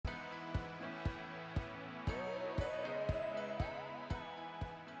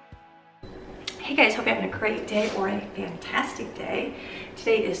Hey guys, hope you're having a great day or a fantastic day.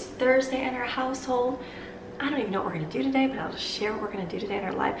 Today is Thursday in our household. I don't even know what we're going to do today, but I'll share what we're going to do today in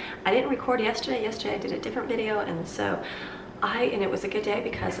our life. I didn't record yesterday. Yesterday I did a different video, and so and it was a good day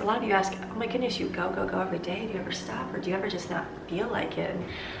because a lot of you ask, oh my goodness, you go every day. Do you ever stop, or do you ever just not feel like it? And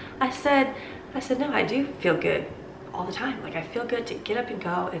I said no, I do feel good all the time. Like I feel good to get up and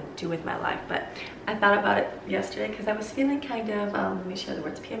go and do with my life. But I thought about it yesterday because I was feeling kind of let me share the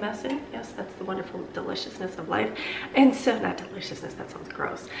words PMSing. Yes, that's the wonderful deliciousness of life. And so, not deliciousness, that sounds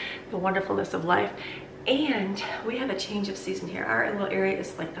gross, the wonderfulness of life. And we have a change of season here. Our little area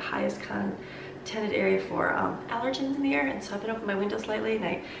is like the highest contented area for allergens in the air, and so I've been opening my windows lately, and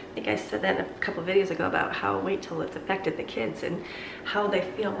I think I said that a couple of videos ago about how wait till it's affected the kids and how they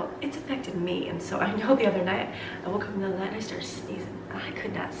feel. Well, it's affected me, and so I know the other night I woke up in the middle of the night and I started sneezing. I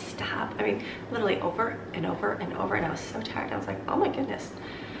could not stop. I mean, literally over and over and over, and I was so tired. I was like, oh my goodness.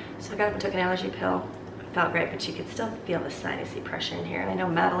 So I got up and took an allergy pill. Felt great, but you could still feel the sinusy pressure in here. And I know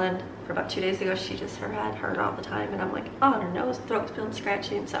Madeline, for about 2 days ago, she just had hurt all the time, and I'm like, oh, her nose, throat's feeling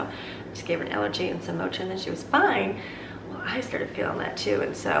scratchy, and so I just gave her an allergy and some Motrin, and then she was fine. Well, I started feeling that too,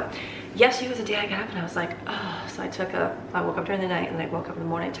 and so yesterday was a day I got up and I was like, oh. So I woke up during the night, and I woke up in the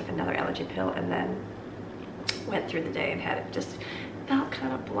morning, took another allergy pill, and then went through the day and had it just felt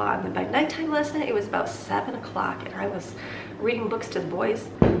kind of blah. And then by nighttime last night, it was about 7 o'clock, and I was reading books to the boys.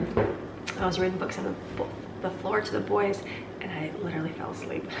 I was reading books on the floor to the boys, and I literally fell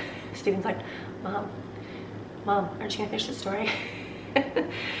asleep. Steven's like, Mom, aren't you gonna finish the story?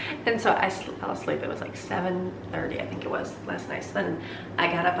 And so I fell asleep. It was like 7:30, I think it was, last night. So then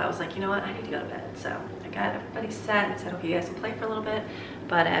I got up. I was like, you know what? I need to go to bed. So I got everybody set and said, okay, you guys can play for a little bit,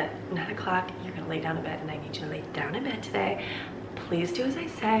 but at 9 o'clock, you're gonna lay down in bed, and I need you to lay down in bed today. Please do as I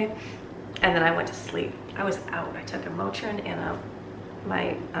say. And then I went to sleep. I was out. I took a Motrin and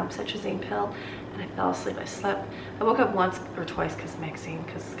my cetrazine pill, and I fell asleep. I slept. I woke up once or twice because Maxine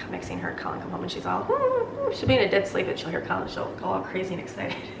heard Colin come home, and she's all, she'll be in a dead sleep, and she'll hear Colin, she'll go all crazy and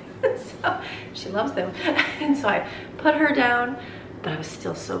excited. So she loves them. And so I put her down, but I was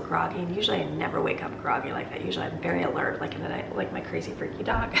still so groggy, and usually I never wake up groggy like that. Usually I'm very alert, like in the night, like my crazy freaky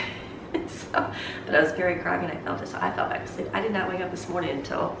dog. So, but I was very groggy, and I felt it, so I fell back asleep. I did not wake up this morning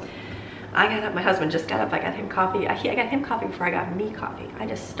until I got up. My husband just got up. I got him coffee. I got him coffee before I got me coffee. I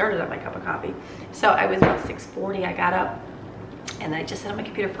just started on my cup of coffee. So I was about 6:40. I got up, and I just sat on my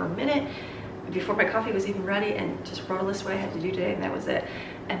computer for a minute before my coffee was even ready, and just wrote a list of what I had to do today, and that was it.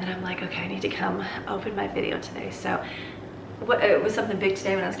 And then I'm like, okay, I need to come open my video today. So it was something big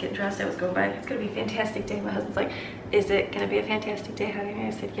today when I was getting dressed. I was going by, it's gonna be a fantastic day. My husband's like, is it gonna be a fantastic day, honey? And I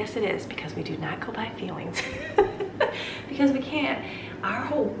said, yes it is, because we do not go by feelings. Because we can't. Our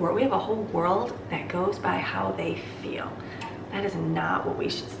whole world, we have a whole world that goes by how they feel. That is not what we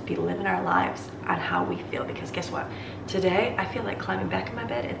should be living our lives on, how we feel. Because guess what? Today, I feel like climbing back in my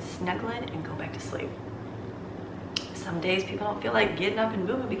bed and snuggling and go back to sleep. Some days people don't feel like getting up and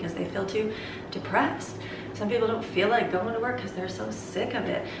moving because they feel too depressed. Some people don't feel like going to work because they're so sick of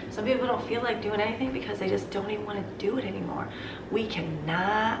it. Some people don't feel like doing anything because they just don't even want to do it anymore. We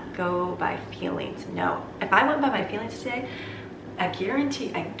cannot go by feelings. No. If I went by my feelings today, I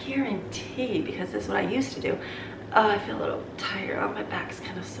guarantee, because this is what I used to do. I feel a little tired. Oh, my back's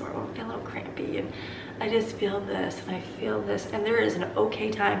kind of sore. I feel a little crampy, and I just feel this, and I feel this. And there is an okay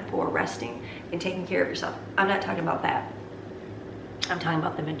time for resting and taking care of yourself. I'm not talking about that. I'm talking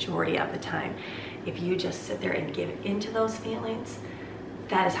about the majority of the time. If you just sit there and give into those feelings,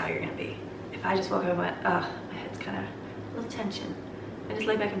 that is how you're gonna be. If I just woke up and went, my head's kind of a little tension, and just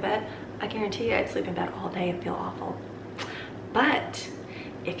lay back in bed, I guarantee you I'd sleep in bed all day and feel awful. But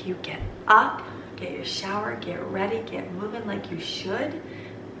if you get up, get your shower, get ready, get moving like you should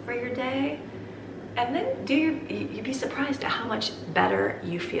for your day, and then you'd be surprised at how much better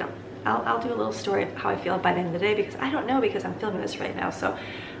you feel. I'll do a little story of how I feel by the end of the day, because I don't know, because I'm filming this right now. So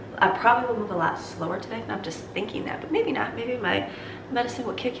I probably will move a lot slower today, and I'm just thinking that, but maybe not. Maybe my medicine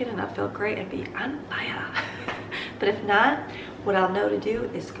will kick in and I'll feel great and be on fire. But if not, what I'll know to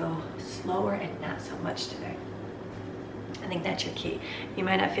do is go slower and not so much today. I think that's your key. You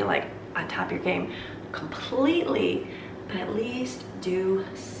might not feel like on top of your game completely, but at least do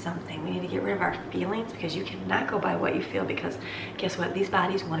something. We need to get rid of our feelings, because you cannot go by what you feel, because guess what? These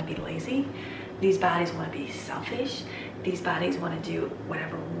bodies want to be lazy. These bodies want to be selfish. These bodies want to do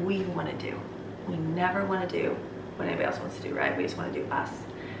whatever we want to do. We never want to do what anybody else wants to do, right? We just want to do us.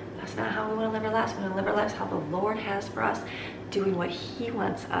 That's not how we want to live our lives. We want to live our lives how the Lord has for us, doing what He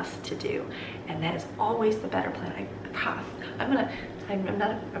wants us to do. And that is always the better plan. I'm not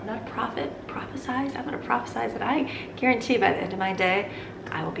a prophet, prophesize. I'm going to prophesize that I guarantee by the end of my day,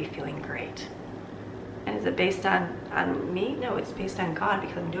 I will be feeling great. Is it based on me? No, it's based on God,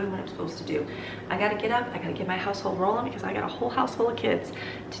 because I'm doing what I'm supposed to do. I gotta get up, I gotta get my household rolling, because I got a whole house full of kids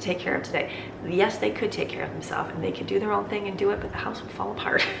to take care of today. Yes, they could take care of themselves and they could do their own thing and do it, but the house will fall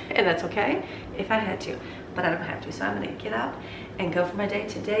apart. And that's okay if I had to, but I don't have to. So I'm gonna get up and go for my day.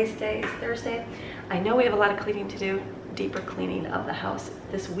 Today's day is Thursday. I know we have a lot of cleaning to do, deeper cleaning of the house.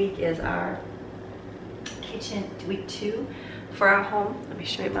 This week is our kitchen week 2 for our home. Let me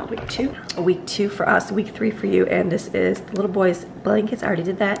show you my week 2. Week 2 for us, week 3 for you. And this is the little boys' blankets. I already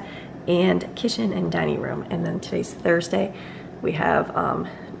did that. And kitchen and dining room. And then today's Thursday. We have,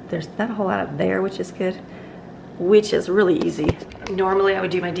 there's not a whole lot of there, which is good, which is really easy. Normally I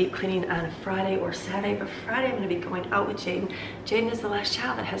would do my deep cleaning on Friday or Saturday, but Friday I'm going to be going out with Jaden. Jaden is the last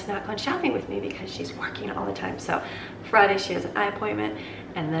child that has not gone shopping with me because she's working all the time. So Friday she has an eye appointment,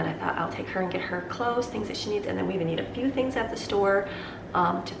 and then I thought I'll take her and get her clothes, things that she needs, and then we even need a few things at the store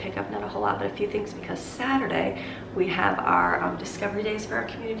to pick up, not a whole lot, but a few things, because Saturday we have our discovery days for our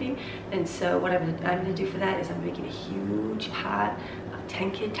community. And so what I'm gonna do for that is I'm making a huge pot of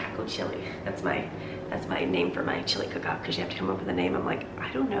 10-kid taco chili. That's my name for my chili cook-off, because you have to come up with a name. I'm like,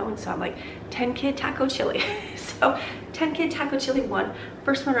 I don't know. And so I'm like, 10-kid taco chili. So 10-kid taco chili won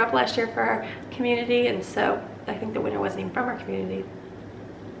first runner up last year for our community. And so I think the winner wasn't even from our community,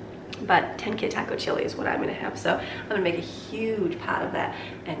 but 10-kid taco chili is what I'm gonna have. So I'm gonna make a huge pot of that,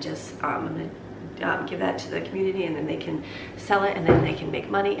 and just I'm gonna give that to the community, and then they can sell it, and then they can make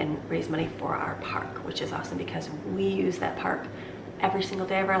money and raise money for our park, which is awesome, because we use that park every single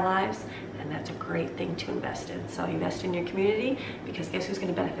day of our lives, and that's a great thing to invest in. So invest in your community, because guess who's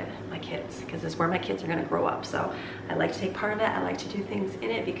going to benefit? My kids, because this is where my kids are going to grow up. So I like to take part of that. I like to do things in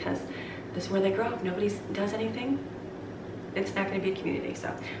it, because this is where they grow up. Nobody does anything, it's not going to be a community.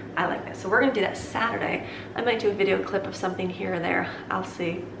 So I like that. So we're going to do that Saturday. I might do a video clip of something here or there. I'll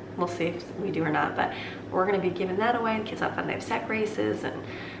see. We'll see if we do or not, but we're going to be giving that away. Kids have fun. They have sack races and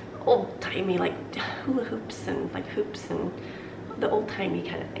old-timey like hula hoops and like hoops and the old-timey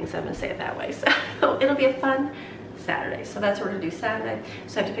kind of things. I'm going to say it that way. So it'll be a fun Saturday. So that's what we're going to do Saturday.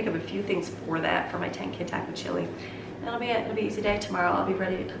 So I have to pick up a few things for that, for my 10-kid taco chili. And it'll be an easy day. Tomorrow I'll be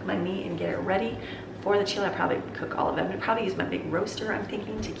ready to cook my meat and get it ready for the chili. I'll probably cook all of them. I'll probably use my big roaster, I'm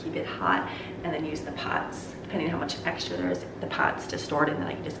thinking, to keep it hot, and then use the pots, depending on how much extra there is, the pots to store it in, then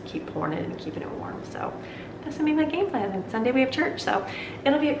I can just keep pouring it and keeping it warm. So that's gonna be my game plan. And Sunday we have church, so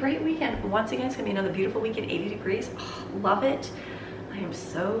it'll be a great weekend. Once again, it's gonna be another beautiful weekend, 80 degrees. Oh, love it. I am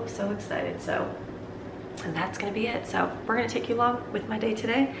so excited. So, and that's gonna be it. So we're gonna take you along with my day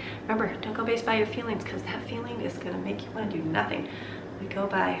today. Remember, don't go based by your feelings, because that feeling is gonna make you want to do nothing. We go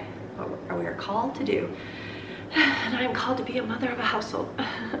by what we are called to do. And I am called to be a mother of a household.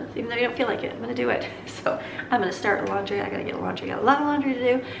 Even though you don't feel like it, I'm gonna do it. So I'm gonna start laundry. I gotta get laundry. I got a lot of laundry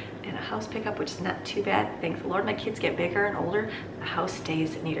to do, and a house pickup, which is not too bad. Thank the Lord, my kids get bigger and older. The house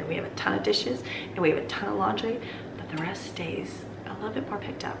stays neater. We have a ton of dishes and we have a ton of laundry, but the rest stays a little bit more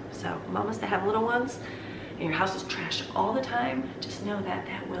picked up. So mamas that have little ones and your house is trashed all the time, just know that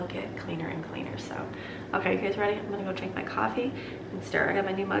that will get cleaner and cleaner. So, okay, you guys ready? I'm gonna go drink my coffee and start. I got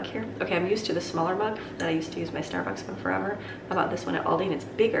my new mug here. Okay, I'm used to the smaller mug that I used to use my Starbucks one forever. I bought this one at Aldi, and it's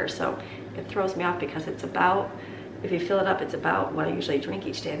bigger, so it throws me off, because it's about, if you fill it up, it's about what I usually drink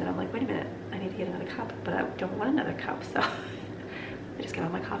each day. And then I'm like, wait a minute, I need to get another cup, but I don't want another cup. So I just got all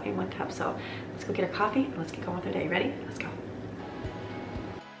my coffee in one cup. So let's go get our coffee and let's get going with our day. Ready? Let's go.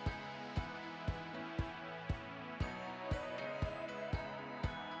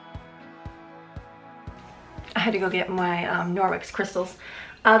 I had to go get my Norwex crystals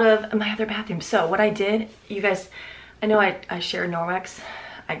out of my other bathroom. So what I did, you guys, I know I share Norwex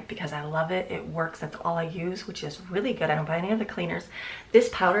because I love it. It works. That's all I use, which is really good. I don't buy any other cleaners. This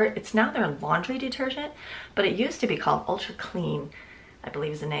powder, it's now their laundry detergent, but it used to be called Ultra Clean, I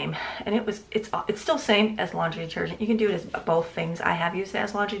believe is the name. And it's still same as laundry detergent. You can do it as both things. I have used it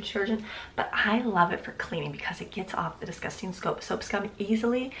as laundry detergent, but I love it for cleaning because it gets off the disgusting soap scum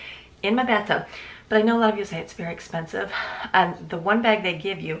easily in my bathtub. But I know a lot of you say it's very expensive. And the one bag they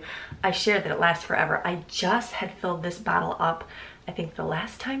give you, I shared that it lasts forever. I just had filled this bottle up, I think the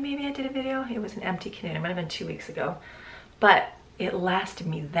last time maybe I did a video. It was an empty container. It might have been 2 weeks ago. But it lasted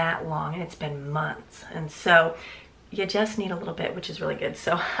me that long, and it's been months. And so you just need a little bit, which is really good.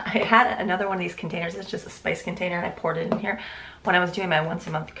 So I had another one of these containers. It's just a spice container, and I poured it in here. When I was doing my once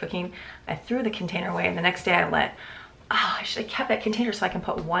a month cooking, I threw the container away, and the next day I should have kept that container so I can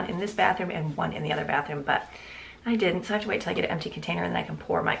put one in this bathroom and one in the other bathroom, but I didn't. So I have to wait till I get an empty container, and then I can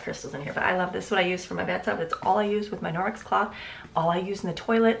pour my crystals in here. But I love this. What I use for my bathtub. That's all I use with my Norwex cloth. All I use in the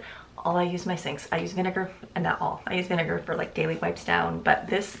toilet. All I use my sinks. I use vinegar, and not all. I use vinegar for like daily wipes down, but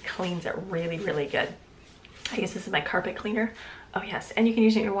this cleans it really, really good. I use this as my carpet cleaner. Oh yes, and you can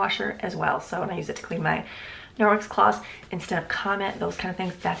use it in your washer as well. So when I use it to clean my Norwex cloths instead of Comet, those kind of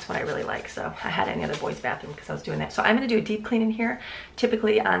things, that's what I really like. So I had it in the other boys' bathroom because I was doing that. So I'm gonna do a deep clean in here.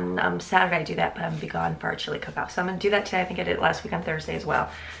 Typically on Saturday I do that, but I'm gonna be gone for our chili cook-off. So I'm gonna do that today. I think I did it last week on Thursday as well.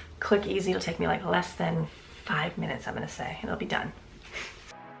 Quick, easy, it'll take me like less than 5 minutes, I'm gonna say, and it'll be done.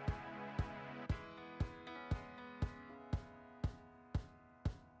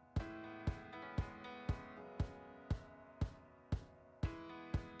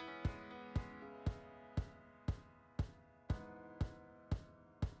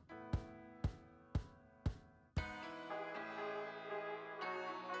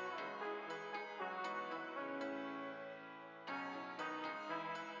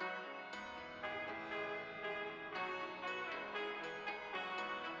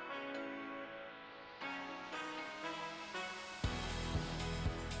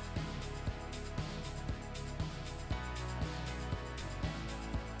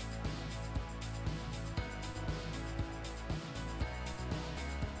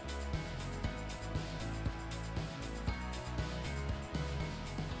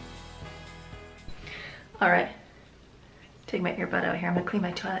 All right, take my earbud out here. I'm gonna clean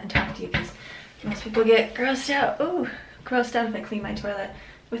my toilet and talk to you because most people get grossed out. Ooh, grossed out if I clean my toilet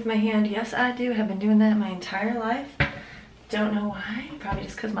with my hand. Yes, I do. Have been doing that my entire life. Don't know why. Probably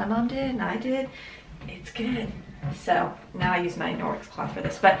just because my mom did and I did. It's good. So now I use my Norwex cloth for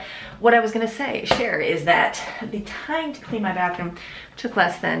this. But what I was gonna share is that the time to clean my bathroom took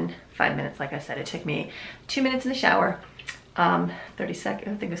less than 5 minutes. Like I said, it took me 2 minutes in the shower, 30 seconds,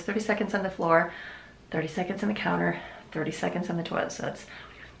 I think it was 30 seconds on the floor, 30 seconds on the counter, 30 seconds on the toilet. So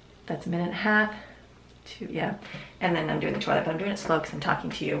that's a minute and a half, yeah. And then I'm doing the toilet, but I'm doing it slow because I'm talking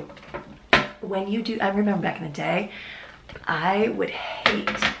to you. When you do, I remember back in the day, I would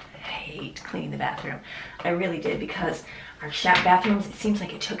hate cleaning the bathroom. I really did, because our bathrooms, it seems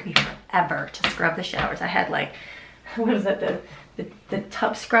like it took me forever to scrub the showers. I had like, what is that, the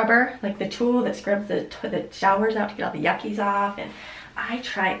tub scrubber, like the tool that scrubs the showers out to get all the yuckies off, and I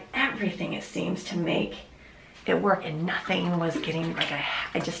tried everything, it seems, to make it work, and nothing was getting, like,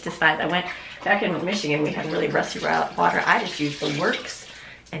 I just despised. I went back in Michigan, we had really rusty water. I just used the Works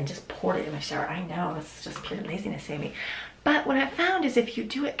and just poured it in my shower. I know, it's just pure laziness, Amy. But what I found is if you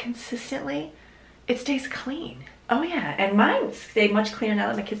do it consistently, it stays clean. Oh yeah, and mine stay much cleaner now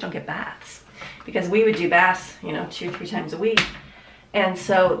that my kids don't get baths, because we would do baths, you know, 2-3 times a week, and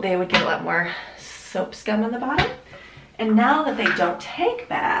so they would get a lot more soap scum on the bottom. And now that they don't take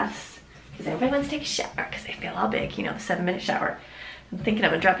baths, because everybody wants to take a shower because they feel all big, you know, the 7-minute shower. I'm thinking I'm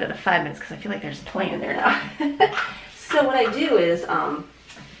gonna drop it to 5 minutes because I feel like there's plenty in there now. So what I do is,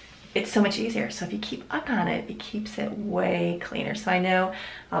 it's so much easier. So if you keep up on it, it keeps it way cleaner. So I know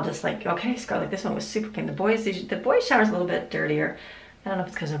I'll just like, okay, Scarlett, this one was super clean. The boys' shower's a little bit dirtier. I don't know if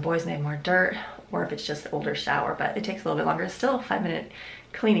it's because they're boys and they have more dirt, or if it's just the older shower, but it takes a little bit longer. It's still a 5-minute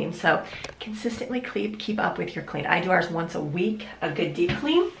cleaning. So consistently keep up with your clean. I do ours once a week, a good deep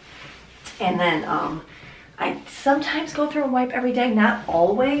clean. And then I sometimes go through and wipe every day, not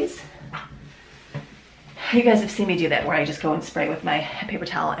always. You guys have seen me do that, where I just go and spray with my paper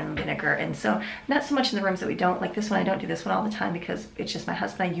towel and vinegar. And so not so much in the rooms that we don't, like this one, I don't do this one all the time because it's just my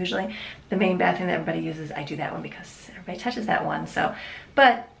husband. I usually, the main bathroom that everybody uses, I do that one because everybody touches that one. So,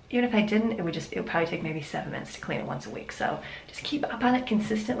 but even if I didn't, it would probably take maybe 7 minutes to clean it once a week. So just keep up on it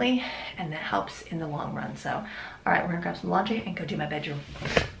consistently, and that helps in the long run. So, all right, we're gonna grab some laundry and go do my bedroom.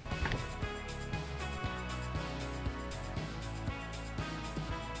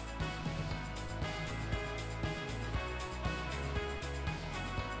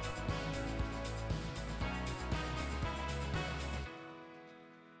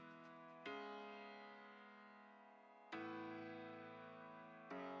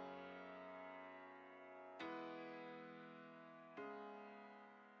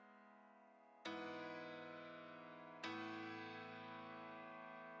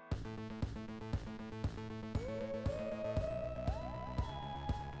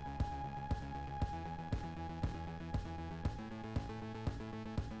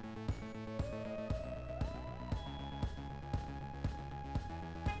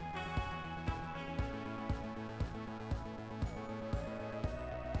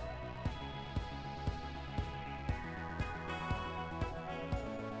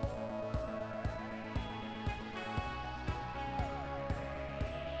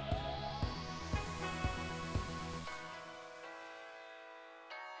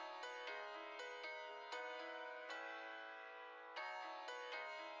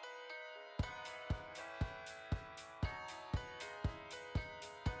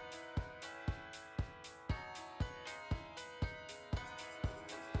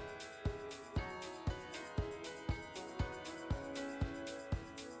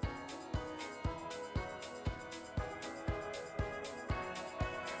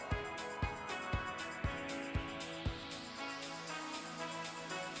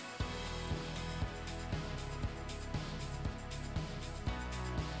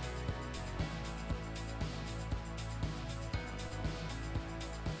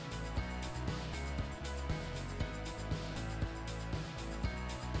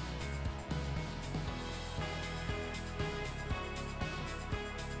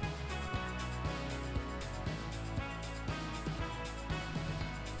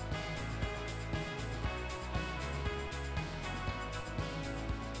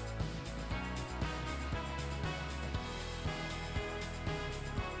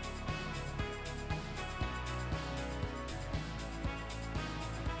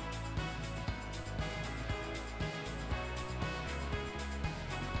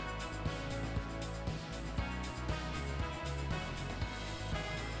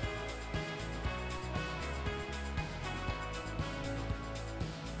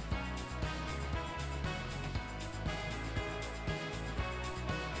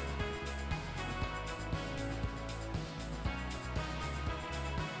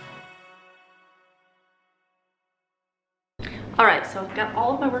 All right, so I've got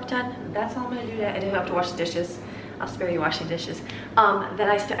all of my work done. That's all I'm gonna do today. I do have to wash the dishes. I'll spare you washing dishes.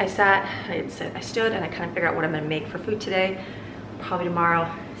 Then I stood and I kind of figured out what I'm gonna make for food today. Probably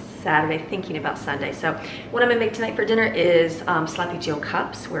tomorrow, Saturday, thinking about Sunday. So what I'm gonna make tonight for dinner is Sloppy Joe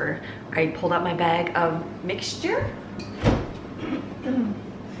cups, where I pulled out my bag of mixture.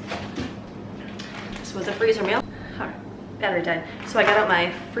 This was a freezer meal. All right, battery died. So I got out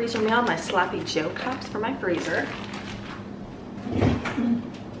my freezer meal, my Sloppy Joe cups for my freezer.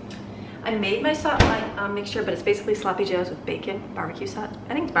 I made my mixture, but it's basically Sloppy Joes with bacon, barbecue sauce.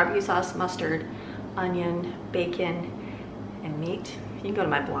 I think it's barbecue sauce, mustard, onion, bacon, and meat. You can go to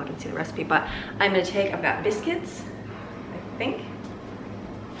my blog and see the recipe, but I'm gonna take, I've got biscuits, I think.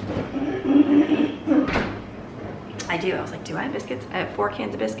 I do, I was like, do I have biscuits? I have 4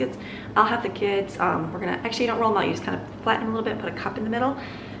 cans of biscuits. I'll have the kids, we're gonna, actually you don't roll them out, you just kind of flatten them a little bit, put a cup in the middle,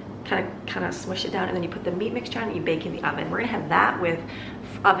 kind of smush it down, and then you put the meat mixture on and you bake in the oven. We're gonna have that with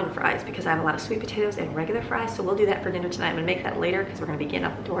oven fries because I have a lot of sweet potatoes and regular fries, so we'll do that for dinner tonight. I'm gonna make that later because we're gonna be getting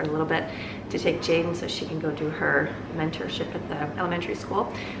out the door in a little bit to take Jaden so she can go do her mentorship at the elementary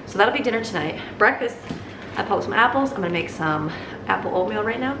school. So that'll be dinner tonight. Breakfast, I pulled some apples. I'm gonna make some apple oatmeal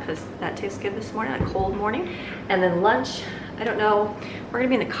right now because that tastes good this morning, a cold morning. And then lunch, I don't know, we're gonna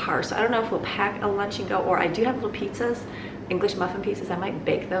be in the car, so I don't know if we'll pack a lunch and go, or I do have little pizzas, English muffin pieces. I might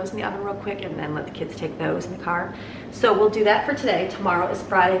bake those in the oven real quick and then let the kids take those in the car. So we'll do that for today. Tomorrow is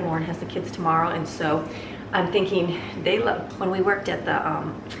Friday. Lauren has the kids tomorrow, and so I'm thinking they love, when we worked at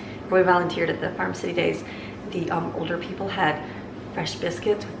the, we volunteered at the Farm City Days, the older people had fresh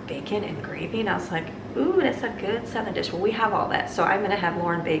biscuits with bacon and gravy, and I was like, ooh, that's a good Southern dish. Well, we have all that, so I'm gonna have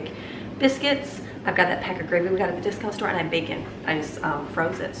Lauren bake biscuits. I've got that pack of gravy we got at the discount store, and I have bacon. I just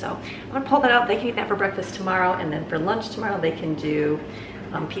froze it, so I'm gonna pull that out. They can eat that for breakfast tomorrow, and then for lunch tomorrow they can do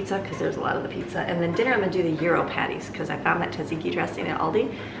pizza, because there's a lot of the pizza. And then dinner I'm gonna do the Euro patties, because I found that tzatziki dressing at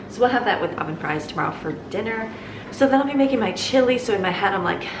Aldi. So we'll have that with oven fries tomorrow for dinner. So then I'll be making my chili, so in my head I'm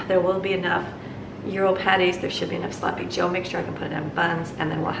like, there will be enough Euro patties, there should be enough Sloppy Joe mixture, I can put it in buns, and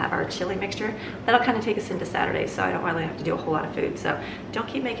then we'll have our chili mixture. That'll kind of take us into Saturday, so I don't really have to do a whole lot of food. So don't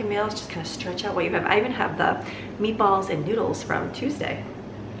keep making meals, just kind of stretch out what you have. I even have the meatballs and noodles from Tuesday.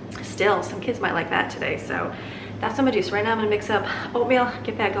 Still, some kids might like that today, so that's what I'm gonna do. So right now I'm gonna mix up oatmeal,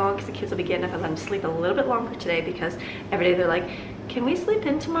 get that going, because the kids will be getting up and let them sleep a little bit longer today, because every day they're like, can we sleep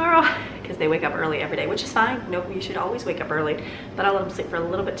in tomorrow? Because they wake up early every day, which is fine. No, you should always wake up early, but I'll let them sleep for a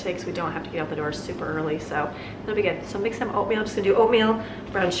little bit today because we don't have to get out the door super early, so it'll be good. So mix some oatmeal. I'm just gonna do oatmeal,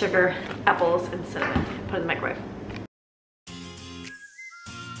 brown sugar, apples, and cinnamon. Put it in the microwave.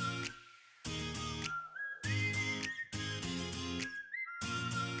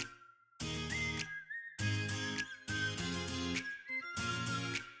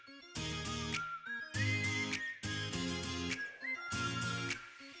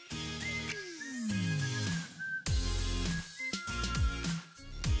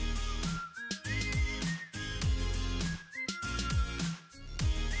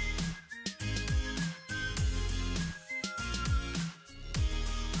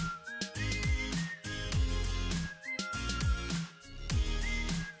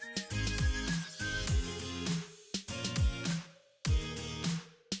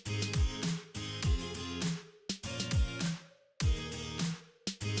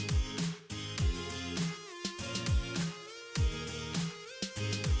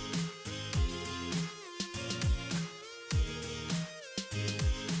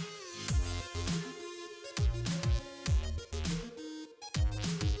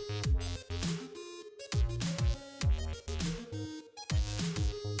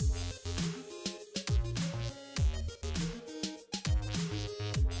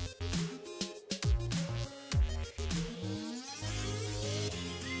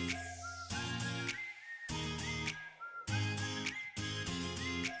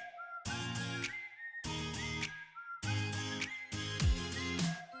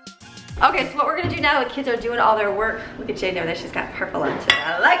 Okay, so what we're gonna do now, the kids are doing all their work. Look at Jaden over there, she's got purple on today.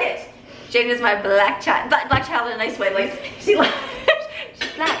 I like it. Jaden is my black child in a nice way. Like, she's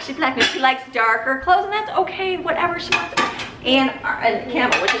black, and she likes darker clothes, and that's okay, whatever she wants. And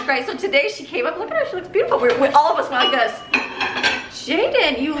camel, which is great. So today she came up, look at her, she looks beautiful. We all of us went like this.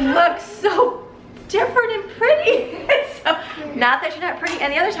 Jaden, you look so different and pretty. So, not that you're not pretty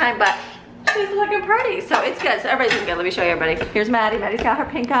any other time, but she's looking pretty, so it's good. So everybody's looking good. Let me show you everybody. Here's Maddie. Maddie's got her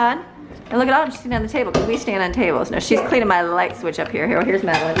pink on. And look at all, she's sitting on the table because we stand on tables. Now she's cleaning my light switch up here. Here's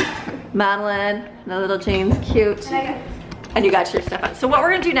Madeline. Madeline, the little jeans, cute. And you got your stuff on. So what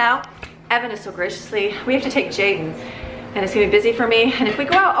we're gonna do now, Evan is so graciously, we have to take Jaden, and it's gonna be busy for me. And if we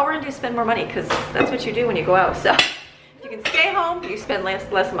go out, all we're gonna do is spend more money, because that's what you do when you go out. So if you you can stay home, you spend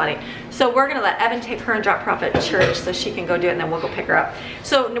less money. So we're gonna let Evan take her and drop her off at church so she can go do it, and then we'll go pick her up.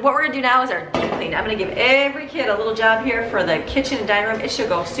 So what we're gonna do now is our deep clean. I'm gonna give every kid a little job here for the kitchen and dining room. It should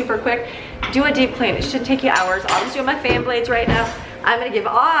go super quick. Do a deep clean. It shouldn't take you hours. I'm just doing my fan blades right now. I'm gonna give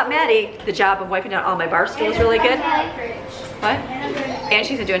Maddie the job of wiping out all my bar stools really good. What? And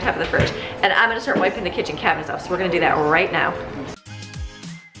she's doing top of the fridge. And I'm gonna start wiping the kitchen cabinets off. So we're gonna do that right now.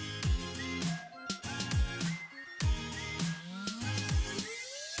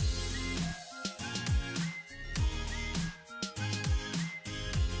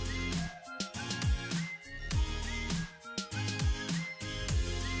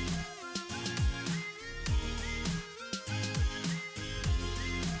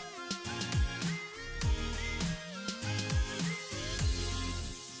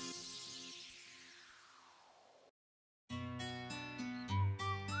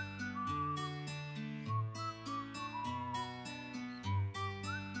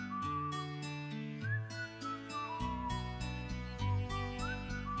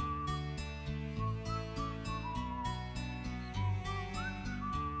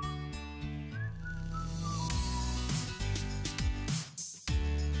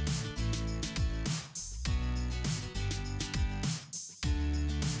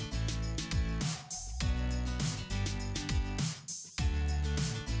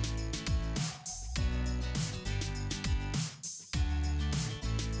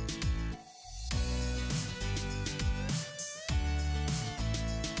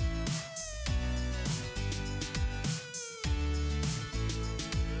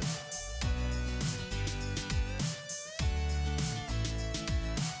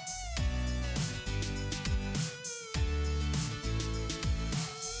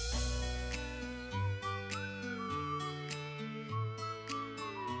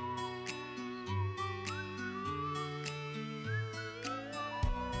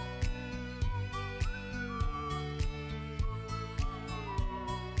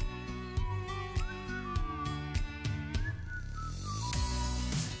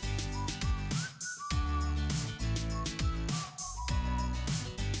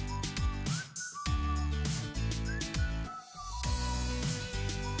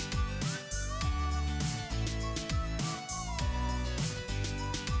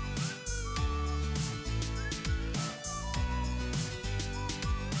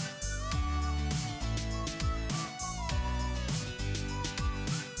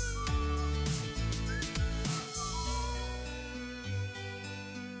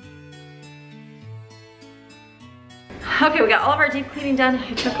 Okay, we got all of our deep cleaning done.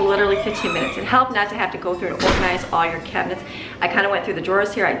 It took literally 15 minutes. It helped not to have to go through and organize all your cabinets. I kind of went through the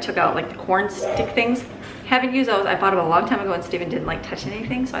drawers here. I took out like the corn stick things. Haven't used those. I bought them a long time ago and Steven didn't like touching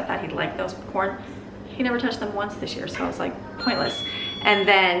anything, so I thought he'd like those with corn. He never touched them once this year, so I was like, pointless. And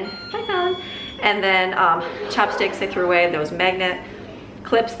then, hi Colin. And then chopsticks I threw away. Those magnet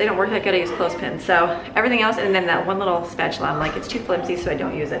clips, they don't work that good. I use clothespins. So everything else, and then that one little spatula, I'm like, it's too flimsy, so I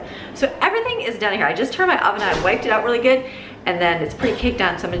don't use it. So everything is done here. I just turned my oven on, I wiped it out really good, and then it's pretty caked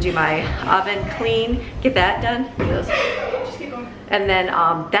on, so I'm gonna do my oven clean, get that done. Just keep going. And then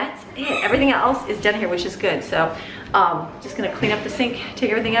that's it. Everything else is done here, which is good. So just gonna clean up the sink, take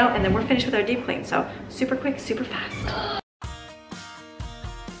everything out, and then we're finished with our deep clean. So super quick, super fast.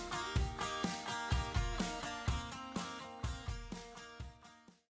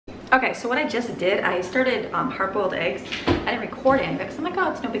 Okay, so what I just did, I started hard-boiled eggs. I didn't record any of it because I'm like,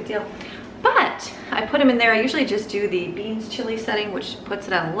 oh, it's no big deal. But I put them in there. I usually just do the beans chili setting, which puts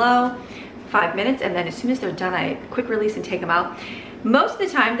it on low, 5 minutes, and then as soon as they're done, I quick release and take them out. Most of the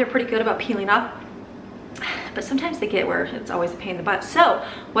time, they're pretty good about peeling up, but sometimes they get where it's always a pain in the butt. So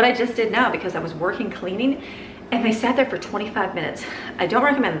what I just did now, because I was working cleaning, and they sat there for 25 minutes. I don't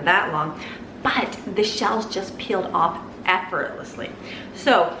recommend that long, but the shells just peeled off effortlessly.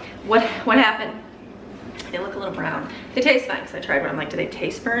 So what happened, they look a little brown. They taste fine, because I tried one. I'm like, do they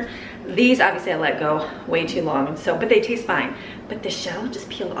taste burnt? These obviously I let go way too long, and so, but they taste fine. But the shell just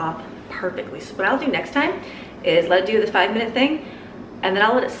peeled off perfectly. So what I'll do next time is let it do the 5-minute thing, and then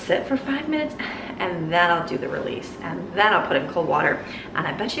I'll let it sit for 5 minutes, and then I'll do the release, and then I'll put it in cold water, and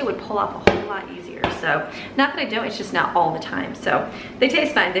I bet you it would pull off a whole lot easier. So not that I don't, it's just not all the time. So they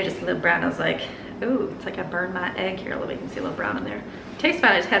taste fine. They're just a little brown. I was like, ooh, it's like I burned my egg here a little bit. You can see a little brown in there. Tastes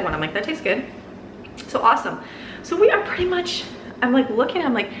fine. I just had one. I'm like, that tastes good. So awesome. So we are pretty much, I'm like looking,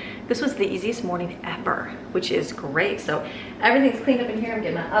 I'm like, this was the easiest morning ever, which is great. So everything's cleaned up in here. I'm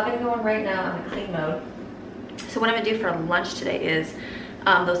getting my oven going right now on the clean mode. So what I'm gonna do for lunch today is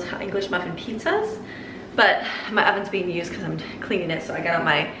those English muffin pizzas, but my oven's being used because I'm cleaning it. So I got out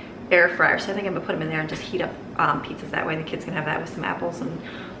my air fryer, so I think I'm gonna put them in there and just heat up pizzas that way. The kids can have that with some apples and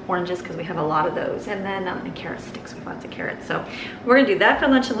oranges because we have a lot of those, and then and carrot sticks. We have lots of carrots, so we're gonna do that for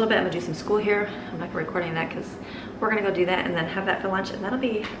lunch in a little bit. I'm gonna do some school here. I'm not gonna recording that because we're gonna go do that and then have that for lunch, and that'll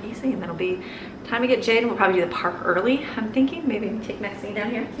be easy. And that'll be time to get Jade. We'll probably do the park early. I'm thinking maybe take Maxine down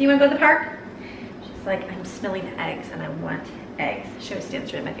here. You wanna go to the park? She's like, I'm smelling eggs and I want eggs. She always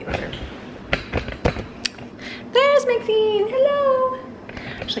stands right at my feet later. There's Maxine. Hello.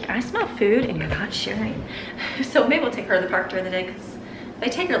 She's like, I smell food and you're not sharing. So maybe we'll take her to the park during the day, because if I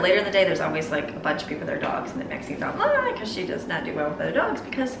take her later in the day, there's always like a bunch of people with their dogs, and then Maxine's all, because she does not do well with other dogs,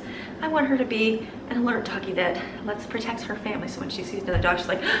 because I want her to be an alert doggy that protects her family. So when she sees another dog, she's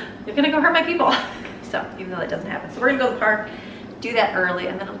like, you're gonna go hurt my people. So even though that doesn't happen. So we're gonna go to the park, do that early,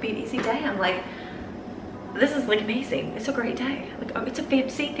 and then it'll be an easy day. I'm like, this is like amazing. It's a great day. Like, oh, it's a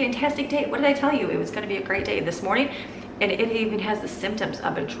fantastic day. What did I tell you? It was gonna be a great day this morning. And it even has the symptoms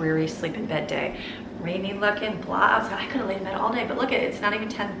of a dreary sleep in bed day. Rainy looking, blah. I could have laid in bed all day, but look at it, it's not even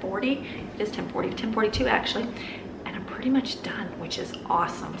 10:40. It is 10:40, 10:42 actually. And I'm pretty much done, which is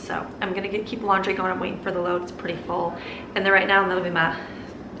awesome. So I'm gonna keep laundry going. I'm waiting for the load, it's pretty full. And then right now, that'll be my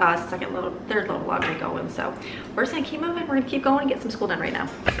third load of laundry going. So we're just gonna keep moving. We're gonna keep going and get some school done right now.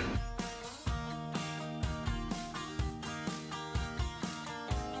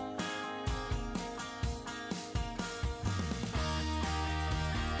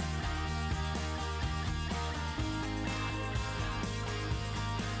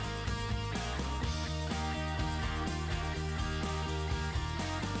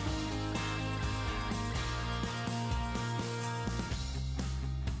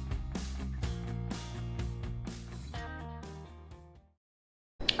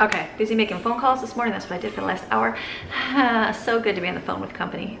 Okay, busy making phone calls this morning. That's what I did for the last hour. So good to be on the phone with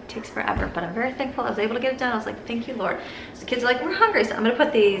company. It takes forever, but I'm very thankful I was able to get it done. I was like, thank you, Lord. So the kids are like, we're hungry. So I'm gonna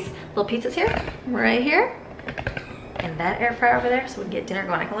put these little pizzas here, right here, and that air fryer over there, so we can get dinner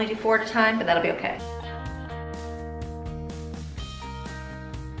going. I can only do 4 at a time, but that'll be okay.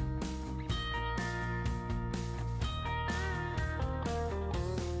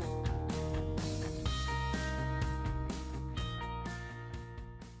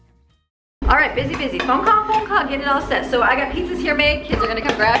 All right, busy. Phone call, getting it all set. So I got pizzas here made. Kids are gonna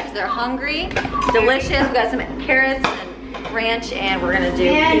come grab because they're hungry. Delicious. We got some carrots and ranch, and we're gonna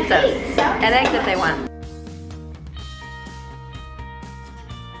do pizzas and eggs if they want.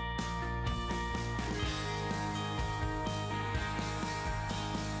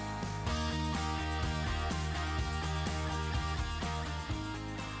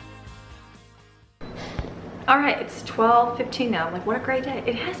 All right, it's 12:15 now. I'm like, what a great day.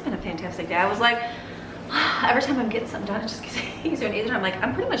 It has been a fantastic day. I was like, every time I'm getting something done, it just gets easier and easier. I'm like,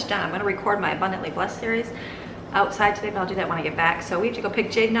 I'm pretty much done. I'm gonna record my Abundantly Blessed series outside today, but I'll do that when I get back. So we have to go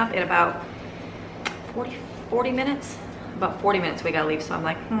pick Jaden up in about 40 minutes. About 40 minutes we gotta leave. So I'm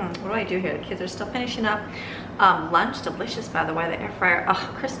like, what do I do here? The kids are still finishing up. Lunch, delicious by the way, the air fryer.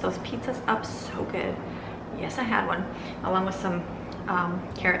 Oh, Chris, those pizzas up so good. Yes, I had one, along with some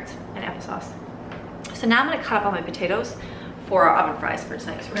carrots and applesauce. So now I'm gonna cut up all my potatoes for our oven fries for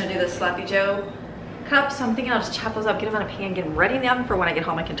tonight. So we're gonna do the Sloppy Joe cup. So I'm thinking I'll just chop those up, get them on a pan, get them ready in the oven for when I get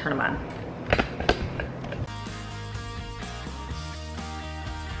home I can turn them on.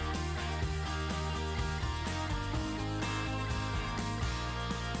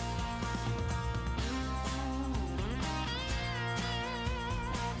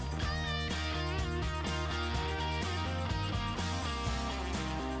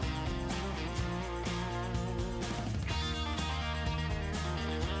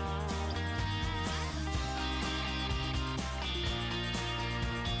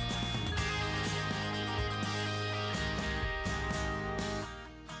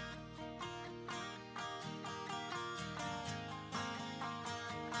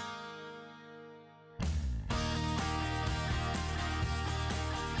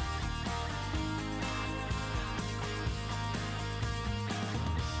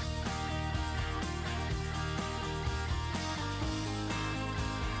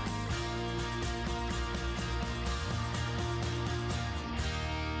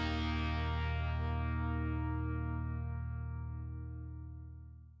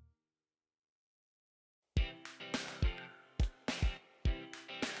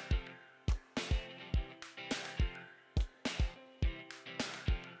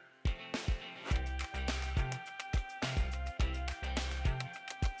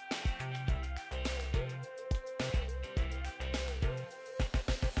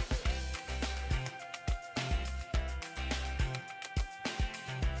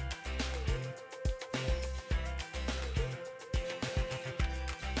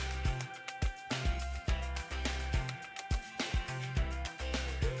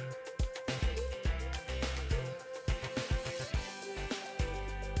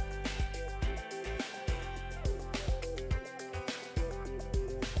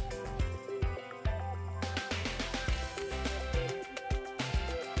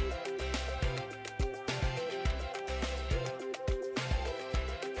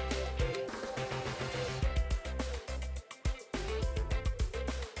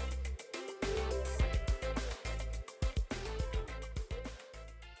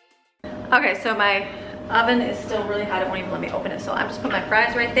 Okay, so my oven is still really hot. It won't even let me open it. So I'm just putting my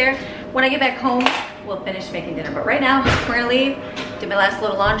fries right there. When I get back home, we'll finish making dinner. But right now, we're gonna leave, do my last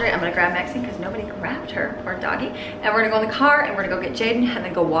little laundry. I'm gonna grab Maxine because nobody grabbed her, poor doggy. And we're gonna go in the car and we're gonna go get Jaden and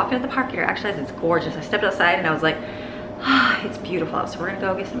then go walking at the park here. Actually, it's gorgeous. I stepped outside and I was like, ah, it's beautiful. So we're gonna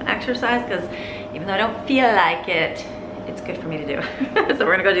go get some exercise because even though I don't feel like it, it's good for me to do. So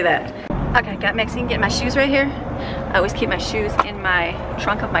we're gonna go do that. Okay, got Maxine getting my shoes right here. I always keep my shoes in my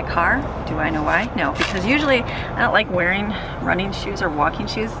trunk of my car. Do I know why? No, because usually I don't like wearing running shoes or walking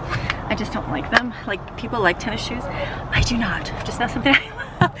shoes. I just don't like them. Like people like tennis shoes. I do not. Just not something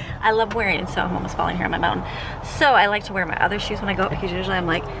I love wearing. And so I'm almost falling here on my mountain. So I like to wear my other shoes when I go, because usually I'm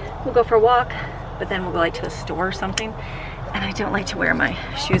like, we'll go for a walk, but then we'll go like to the store or something. And I don't like to wear my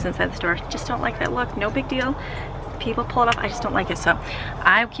shoes inside the store. Just don't like that look. No big deal. People pull it off. I just don't like it. So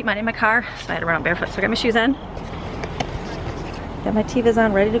I keep mine in my car. So I had to run out barefoot. So I got my shoes on. Got my TVs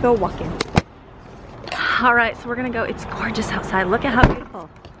on, ready to go walking. All right, so we're gonna go. It's gorgeous outside. Look at how beautiful.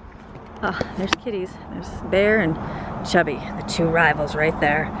 Oh, there's kitties. There's Bear and Chubby, the two rivals right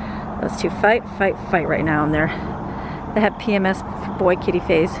there. Those two fight right now, and they have PMS boy kitty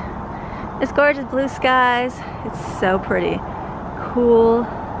phase. It's gorgeous, blue skies. It's so pretty. Cool,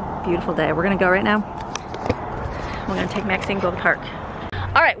 beautiful day. We're gonna go right now. We're gonna take Maxine, go to the park.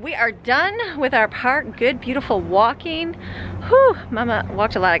 All right, we are done with our park. Good, beautiful walking. Whew, Mama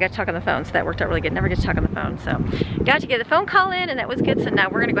walked a lot. I got to talk on the phone, so that worked out really good. Never get to talk on the phone, so got to get the phone call in, and that was good. So now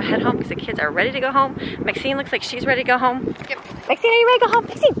we're gonna go head home because the kids are ready to go home. Maxine looks like she's ready to go home. Yep. Maxine, are you ready to go home?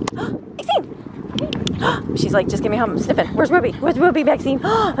 Maxine, Maxine. She's like, just get me home. I'm sniffing. Where's Ruby? Where's Ruby, Maxine?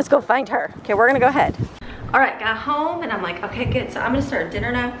 Let's go find her. Okay, we're gonna go ahead. All right, got home and I'm like, okay, good. So I'm gonna start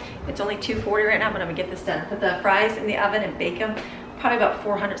dinner now. It's only 2:40 right now, but I'm gonna get this done. Put the fries in the oven and bake them. Probably about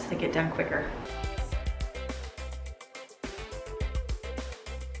 400 so they get done quicker.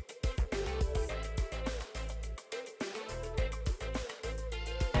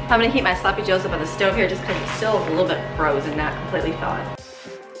 I'm gonna heat my sloppy joes up on the stove here just because it's still a little bit frozen, not completely thawed.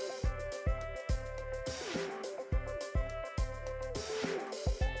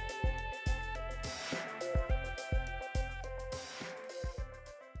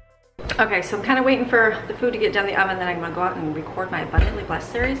 Okay, so I'm kind of waiting for the food to get down the oven, then I'm gonna go out and record my Abundantly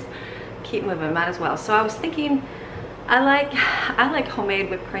Blessed series. Keep moving, might as well. So I was thinking, I like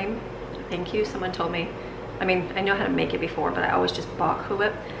homemade whipped cream. Thank you, someone told me. I mean, I know how to make it before, but I always just bought Cool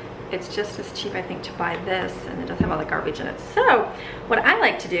Whip. It's just as cheap, I think, to buy this, and it doesn't have all the garbage in it. So what I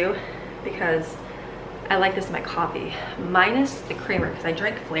like to do, because I like this in my coffee, minus the creamer, because I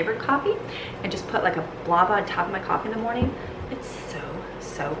drink flavored coffee, and just put like a blob on top of my coffee in the morning. It's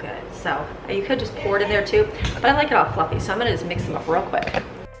so good. So you could just pour it in there too, but I like it all fluffy, so I'm gonna just mix them up real quick.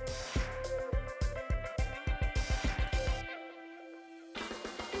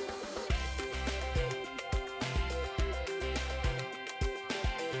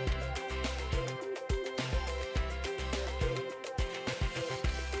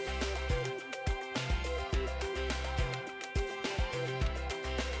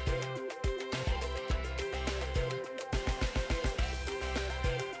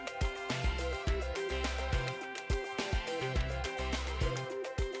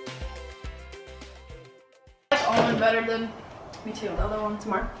 Almond better than Me too. The other one's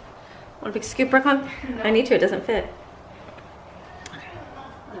more. Want a big scoop, Brooklyn? No. I need to. It doesn't fit.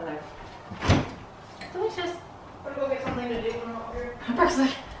 Delicious. I'm gonna go get something to do when I'm up here. Brooke's like,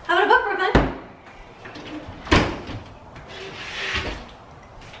 how about a book, Brooklyn?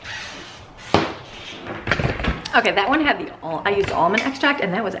 Okay, that one had the, I used almond extract,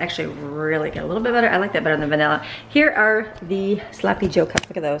 and that was actually really good. A little bit better. I like that better than vanilla. Here are the Sloppy Joe cups.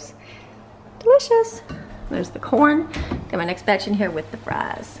 Look at those. Delicious. There's the corn. Got my next batch in here with the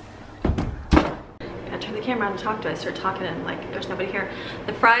fries. Gotta turn the camera on and talk to it. I started talking and like there's nobody here.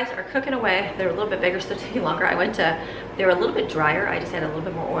 The fries are cooking away. They're a little bit bigger, so they're taking longer. They were a little bit drier. I just added a little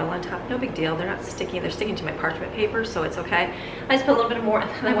bit more oil on top. No big deal. They're not sticking. They're sticking to my parchment paper, so it's okay. I just put a little bit more, and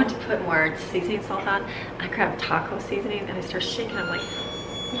then I went to put more seasoning salt on. I grabbed taco seasoning and I started shaking. I'm like,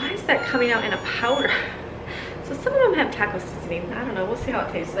 why is that coming out in a powder? So some of them have taco seasoning. I don't know. We'll see how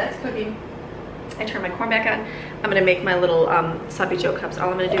it tastes. So that's cooking. I turn my corn back on. I'm gonna make my little Sloppy Joe cups. All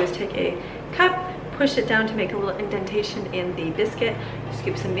I'm gonna do is take a cup, push it down to make a little indentation in the biscuit,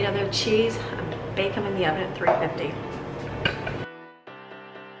 scoop some peanut butter, cheese, bake them in the oven at 350.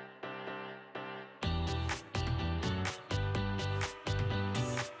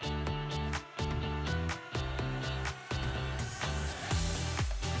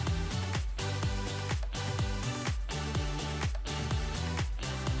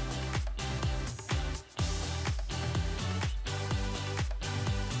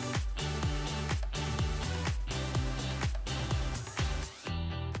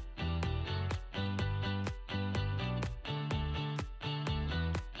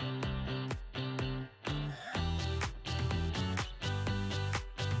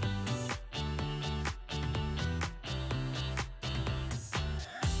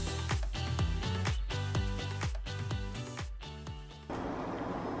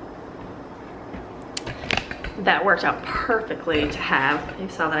 that worked out perfectly to have. You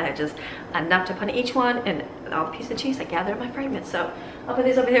saw that I had just enough to put in each one, and all the piece of cheese I gathered in my fragments. So I'll put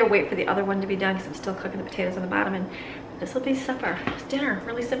these over here, wait for the other one to be done because I'm still cooking the potatoes on the bottom, and this will be supper. It's dinner,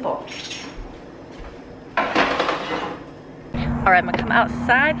 really simple. All right, I'm gonna come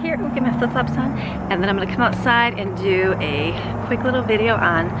outside here. Ooh, get my flip-flops on. And then I'm gonna come outside and do a quick little video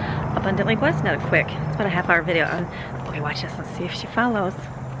on Abundantly Blessed. Not a quick, it's about a half-hour video on, okay, watch this, let's see if she follows.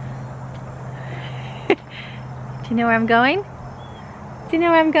 Do you know where I'm going? Do you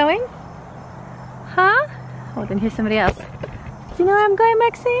know where I'm going? Huh? Oh, then here's somebody else. Do you know where I'm going,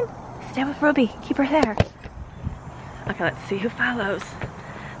 Maxine? Stay with Ruby, keep her there. Okay, let's see who follows.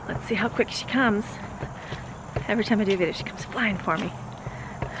 Let's see how quick she comes. Every time I do a video, she comes flying for me.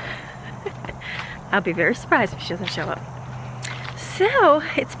 I'll be very surprised if she doesn't show up. So,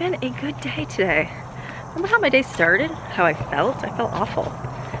 it's been a good day today. Remember how my day started? How I felt? I felt awful.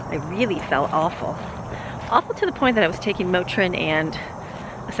 I really felt awful. Awful to the point that I was taking Motrin and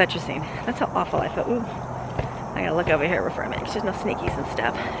acetrazine. That's how awful I felt. Ooh, I gotta look over here before I make sure there's no sneakies and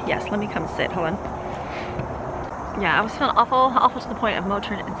stuff. Yes, let me come sit. Hold on. Yeah, I was feeling awful to the point of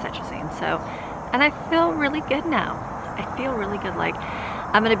Motrin and acetrazine. So, and I feel really good now. I feel really good. Like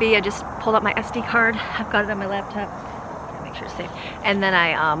I'm gonna be. I just pulled up my SD card. I've got it on my laptop. Make sure it's safe. And then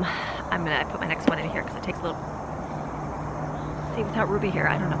I put my next one in here because it takes a little. See, without Ruby here,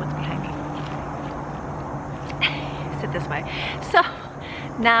 I don't know what's behind me. Sit this way. So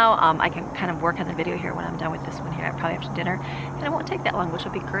now I can kind of work on the video here when I'm done with this one here. I probably after dinner, and it won't take that long, which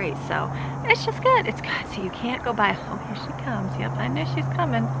will be great. So it's just good. It's good. So you can't go by. Oh, here she comes. Yep, I knew she's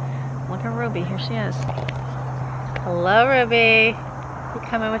coming. Look at Ruby. Here she is. Hello, Ruby. You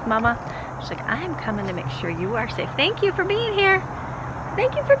coming with Mama? She's like, I'm coming to make sure you are safe. Thank you for being here.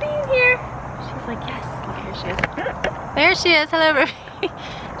 Thank you for being here. She's like, yes. Look, here she is. There she is. Hello, Ruby.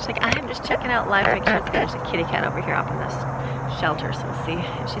 She's like, I am just checking out live. Make sure it's good. There's a kitty cat over here up in this shelter, so we'll see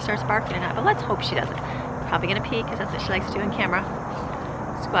if she starts barking or not. But let's hope she doesn't. Probably gonna pee because that's what she likes to do on camera.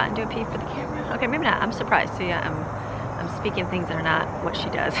 Squat and do a pee for the camera. Okay, maybe not. I'm surprised. So yeah, I'm speaking things that are not what she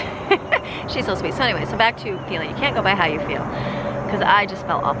does. She's so sweet. So anyway, so back to feeling. You can't go by how you feel. Because I just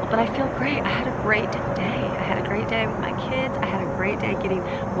felt awful, but I feel great. I had a great day. I had a great day with my kids. I had a great day getting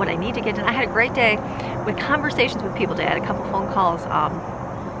what I need to get done. I had a great day with conversations with people today. I had a couple phone calls,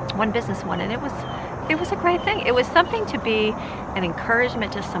 one business one, and it was a great thing. It was something to be an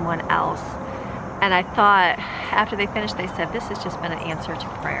encouragement to someone else. And I thought after they finished, they said, this has just been an answer to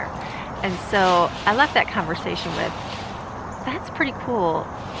prayer. And so I left that conversation with, that's pretty cool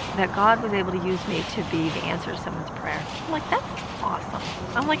that God was able to use me to be the answer to someone's prayer. I'm like, that's awesome.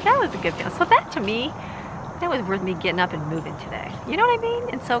 I'm like, that was a good feeling. So that to me, that was worth me getting up and moving today. You know what I mean?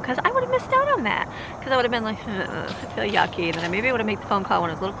 And so, because I would have missed out on that. Because I would have been like, I feel yucky. And then I maybe would have made the phone call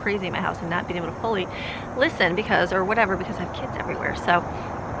when I was a little crazy in my house and not being able to fully listen because, or whatever, because I have kids everywhere. So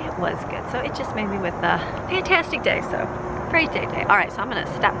it was good. So it just made me with a fantastic day. So great day today. All right, so I'm going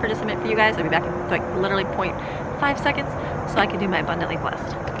to stop for just a minute for you guys. I'll be back in like literally 0.5 seconds so I can do my Abundantly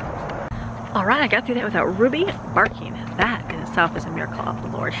Blessed. All right, I got through that without Ruby barking. That in itself is a miracle of the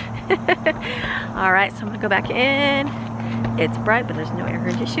Lord. All right, so I'm gonna go back in. It's bright, but there's no air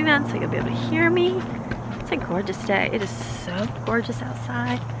conditioning on, so you'll be able to hear me. It's a gorgeous day. It is so gorgeous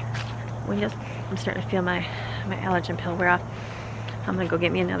outside. I'm starting to feel my allergen pill wear off. I'm gonna go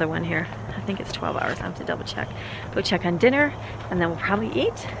get me another one here. I think it's 12 hours. I have to double check. Go check on dinner, and then we'll probably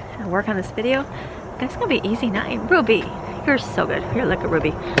eat and work on this video. And it's gonna be an easy night. Ruby, you're so good. Here, look at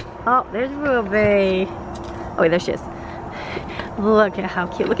Ruby. Oh, there's Ruby. Oh, wait, there she is. Look at how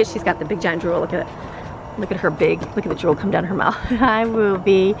cute. Look at, she's got the big giant drool. Look at it. Look at her big, look at the drool come down her mouth. Hi,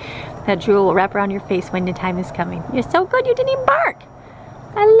 Ruby. That drool will wrap around your face when the time is coming. You're so good, you didn't even bark.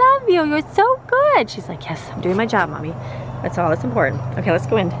 I love you, you're so good. She's like, yes, I'm doing my job, Mommy. That's all that's important. Okay, let's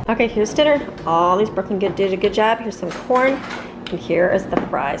go in. Okay, here's dinner. All these Brooklyn did a good job. Here's some corn, and here is the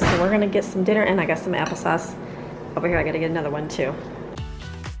fries. So we're gonna get some dinner, and I got some applesauce. Over here, I gotta get another one too.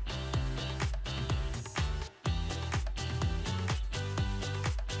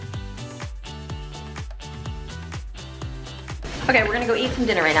 Okay, we're gonna go eat some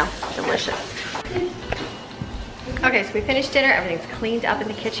dinner right now. Delicious. Okay, so we finished dinner. Everything's cleaned up in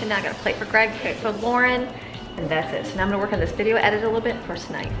the kitchen. Now I got a plate for Greg, plate for Lauren, and that's it. So now I'm gonna work on this video, edit a little bit for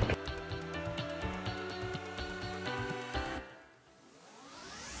tonight.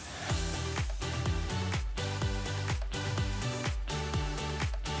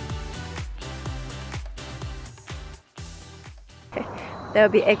 Okay, that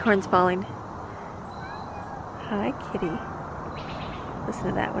would be acorns falling. Hi, kitty. Listen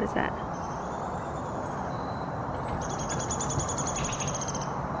to that. What is that?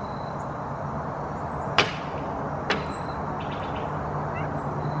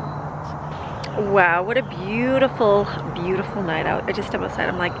 Wow, what a beautiful, beautiful night out. I just stepped outside.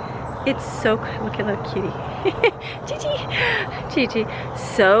 I'm like, it's so, look at little kitty. Gigi.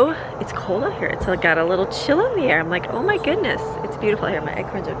 So, it's cold out here. It's got a little chill in the air. I'm like, oh my goodness. It's beautiful here. My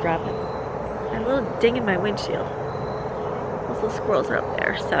acorns are dropping. A little ding in my windshield. Those little squirrels are up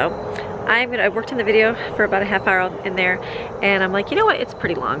there. So, I worked in the video for about a half hour in there. And I'm like, you know what? It's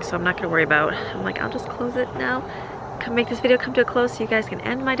pretty long, so I'm not going to worry about. I'm like, I'll just close it now. Make this video come to a close so you guys can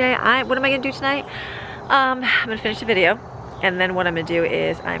end my day. What am I going to do tonight? I'm going to finish the video. And then what I'm gonna do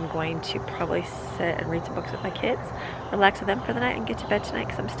is I'm going to probably sit and read some books with my kids, relax with them for the night, and get to bed tonight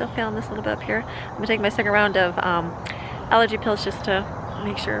because I'm still feeling this a little bit up here. I'm gonna take my second round of allergy pills just to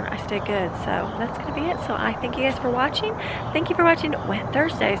make sure I stay good. So that's gonna be it. So I thank you guys for watching. Thank you for watching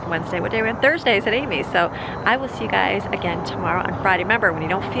Wednesday. What day are we on? Thursdays at Amy's. So I will see you guys again tomorrow on Friday. Remember, when you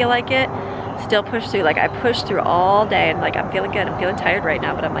don't feel like it, still push through. Like I pushed through all day and like I'm feeling good. I'm feeling tired right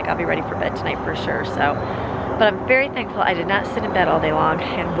now, but I'm like, I'll be ready for bed tonight for sure. So. But I'm very thankful I did not sit in bed all day long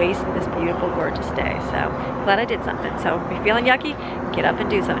and waste this beautiful, gorgeous day. So glad I did something. So if you're feeling yucky, get up and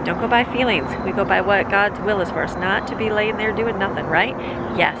do something. Don't go by feelings. We go by what God's will is for us, not to be laying there doing nothing, right?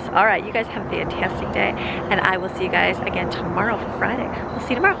 Yes. All right. You guys have a fantastic day. And I will see you guys again tomorrow for Friday. We'll see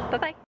you tomorrow. Bye-bye.